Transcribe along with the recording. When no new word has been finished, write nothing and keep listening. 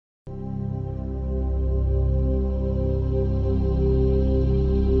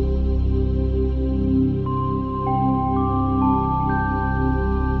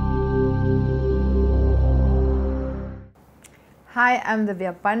Hi, I'm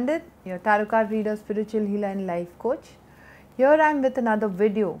Divyaa Pandit, your tarot card reader, spiritual healer and life coach. Here I am with another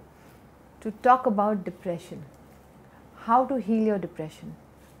video to talk about depression. How to heal your depression.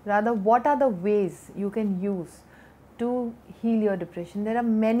 Rather, what are the ways you can use to heal your depression? There are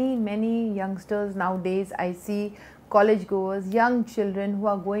many youngsters nowadays. I see college goers, young children who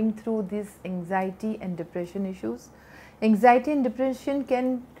are going through this anxiety and depression issues. Anxiety and depression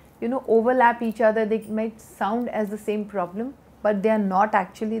can overlap each other. They might sound as the same problem, but they are not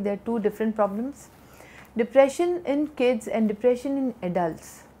actually. They are two different problems. Depression in kids and depression in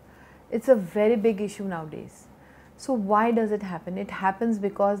adults, it's a very big issue nowadays. So why does it happen? It happens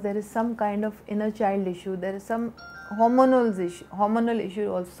because there is some kind of inner child issue. There is some hormonal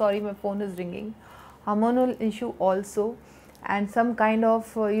issue also. Sorry, my phone is ringing. Hormonal issue also, and some kind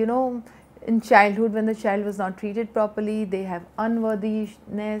of in childhood, when the child was not treated properly, they have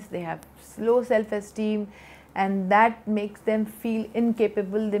unworthiness, they have low self-esteem, and that makes them feel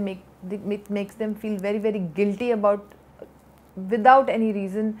incapable. It makes them feel very guilty about, without any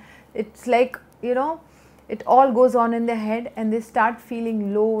reason. It's like it all goes on in their head, and they start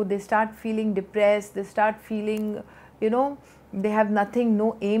feeling low, they start feeling depressed, they start feeling they have nothing,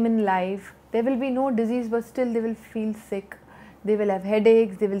 no aim in life. There will be no disease, but still they will feel sick. They will have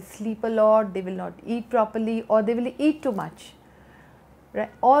headaches, they will sleep a lot, they will not eat properly, or they will eat too much.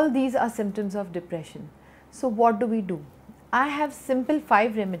 Right? All these are symptoms of depression. So what do? I have simple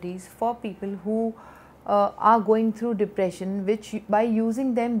 5 remedies for people who are going through depression, which by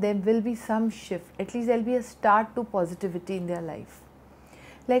using them, there will be some shift. At least there will be a start to positivity in their life.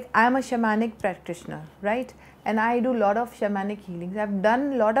 Like, I am a shamanic practitioner, right? And I do a lot of shamanic healings. I have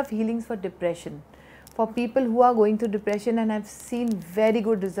done a lot of healings for depression, for people who are going through depression, and I have seen very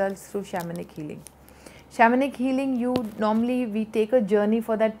good results through shamanic healing. Shamanic healing, we take a journey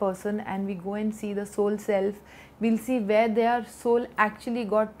for that person, and we go and see the soul self. We'll see where their soul actually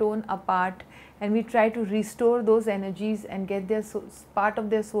got torn apart, and we try to restore those energies and get their part of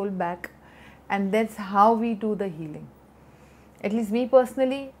their soul back, and that's how we do the healing. At least me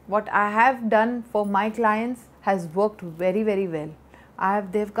personally, what I have done for my clients has worked very well.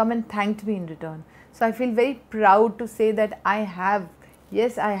 They've come and thanked me in return. So I feel very proud to say that I have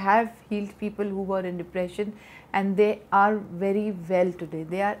healed people who were in depression, and they are very well today.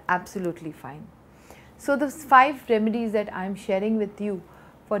 They are absolutely fine. So the 5 remedies that I am sharing with you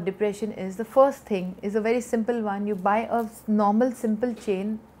for depression is, the first thing is a very simple one. You buy a normal simple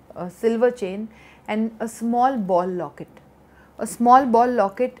chain, a silver chain, and a small ball locket. A small ball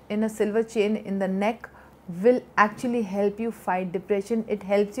locket in a silver chain in the neck will actually help you fight depression. It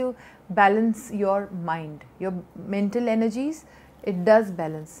helps you balance your mind, your mental energies. It does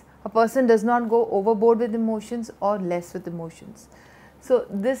balance. A person does not go overboard with emotions or less with emotions. So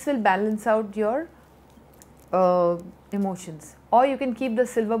this will balance out your emotions. Or you can keep the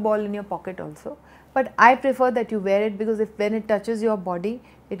silver ball in your pocket also, but I prefer that you wear it, because when it touches your body,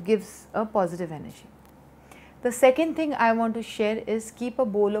 it gives a positive energy. The second thing I want to share is, keep a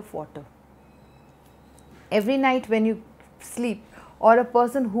bowl of water. Every night when you sleep, or a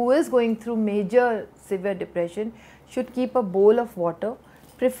person who is going through major severe depression should keep a bowl of water.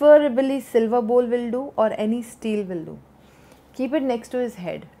 Preferably silver bowl will do, or any steel will do. Keep it next to his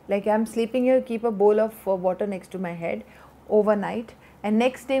head. Like, I am sleeping here, keep a bowl of water next to my head overnight, and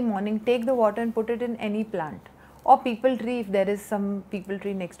next day morning take the water and put it in any plant or peepal tree, if there is some peepal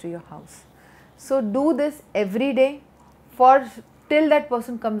tree next to your house. So do this every day till that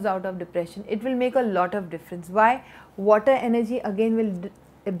person comes out of depression. It will make a lot of difference. Why? Water energy again will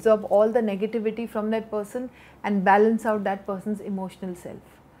absorb all the negativity from that person and balance out that person's emotional self.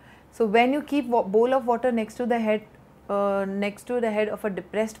 So when you keep a bowl of water next to the head of a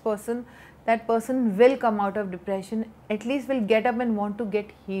depressed person, that person will come out of depression, at least will get up and want to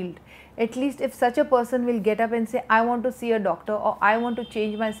get healed. At least if such a person will get up and say, I want to see a doctor, or I want to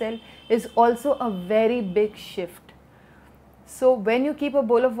change myself, is also a very big shift. So when you keep a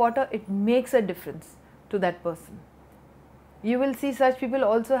bowl of water, it makes a difference to that person. You will see such people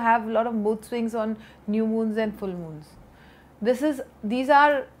also have a lot of mood swings on new moons and full moons. These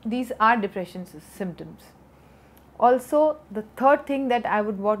are depression symptoms. Also, the third thing that I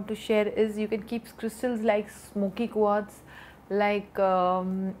would want to share is, you can keep crystals like smoky quartz, like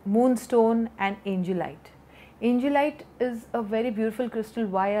moonstone and angelite. Angelite is a very beautiful crystal.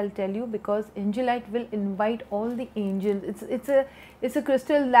 Why? I'll tell you, because angelite will invite all the angels. It's a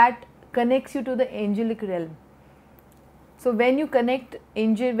crystal that connects you to the angelic realm. So when you keep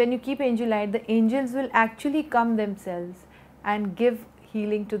angelite, the angels will actually come themselves and give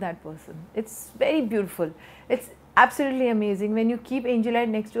healing to that person. It's very beautiful. It's absolutely amazing. When you keep angelite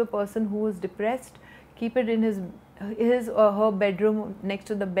next to a person who is depressed, keep it in his his or her bedroom next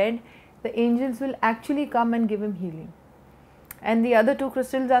to the bed, the angels will actually come and give him healing. And the other 2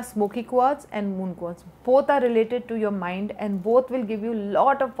 crystals are smoky quartz and moon quartz. Both are related to your mind and both will give you a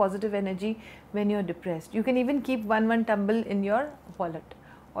lot of positive energy when you are depressed. You can even keep one tumble in your wallet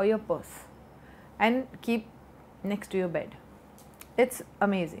or your purse and keep next to your bed. It's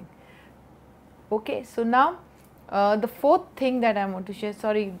amazing. Okay, so now the 4th thing that I want to share,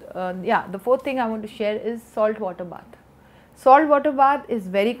 the 4th thing I want to share is salt water bath. Salt water bath is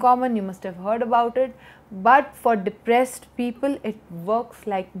very common, you must have heard about it, but for depressed people it works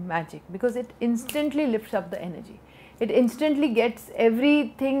like magic because it instantly lifts up the energy. It instantly gets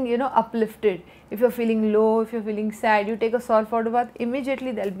everything, you know, uplifted. If you are feeling low, if you are feeling sad, you take a salt water bath,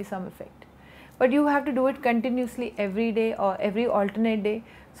 immediately there will be some effect. But you have to do it continuously every day or every alternate day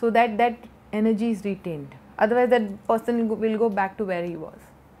so that that energy is retained. Otherwise that person will go back to where he was.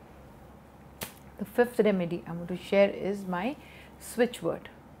 The 5th remedy I want to share is my switch word.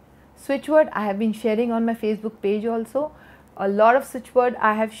 Switch word I have been sharing on my Facebook page also. A lot of switch word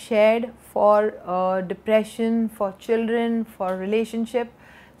I have shared for depression, for children, for relationship.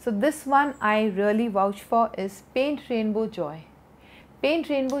 So this one I really vouch for is paint rainbow joy. Paint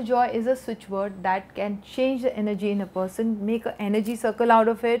rainbow joy is a switch word that can change the energy in a person, make an energy circle out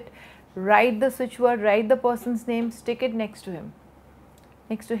of it, write the switch word, write the person's name, stick it next to him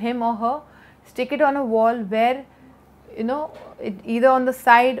or her, stick it on a wall where, you know, it either on the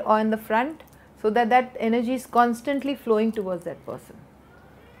side or in the front, so that that energy is constantly flowing towards that person.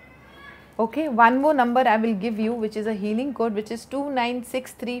 Okay, one more number I will give you, which is a healing code, which is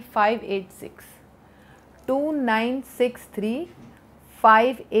 2963586. 2963586.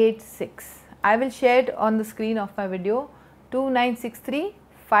 I will share it on the screen of my video.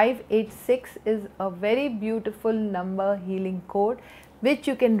 2963586 is a very beautiful number healing code, which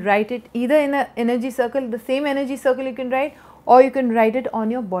you can write it either in an energy circle, the same energy circle you can write, or you can write it on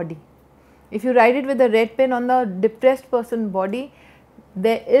your body. If you write it with a red pen on the depressed person's body,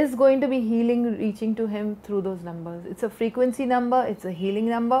 there is going to be healing reaching to him through those numbers. It's a frequency number, it's a healing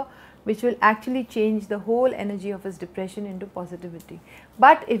number, which will actually change the whole energy of his depression into positivity.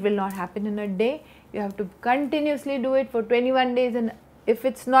 But it will not happen in a day. You have to continuously do it for 21 days, and if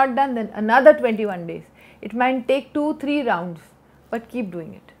it's not done, then another 21 days. It might take 2-3 rounds, but keep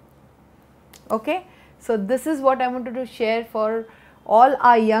doing it. Okay, so this is what I wanted to share for all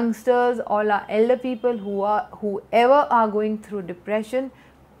our youngsters, all our elder people whoever are going through depression.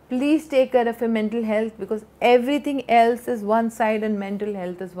 Please take care of your mental health, because everything else is one side and mental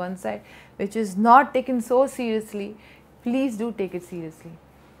health is one side, which is not taken so seriously. Please do take it seriously.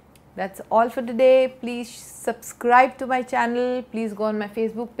 That's all for today. Please subscribe to my channel. Please go on my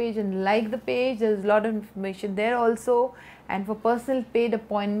Facebook page and like the page. There's a lot of information there also. And for personal paid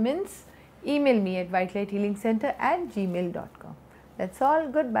appointments, email me at whitelighthealingcenter@gmail.com. That's all.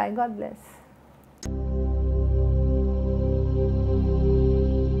 Goodbye. God bless.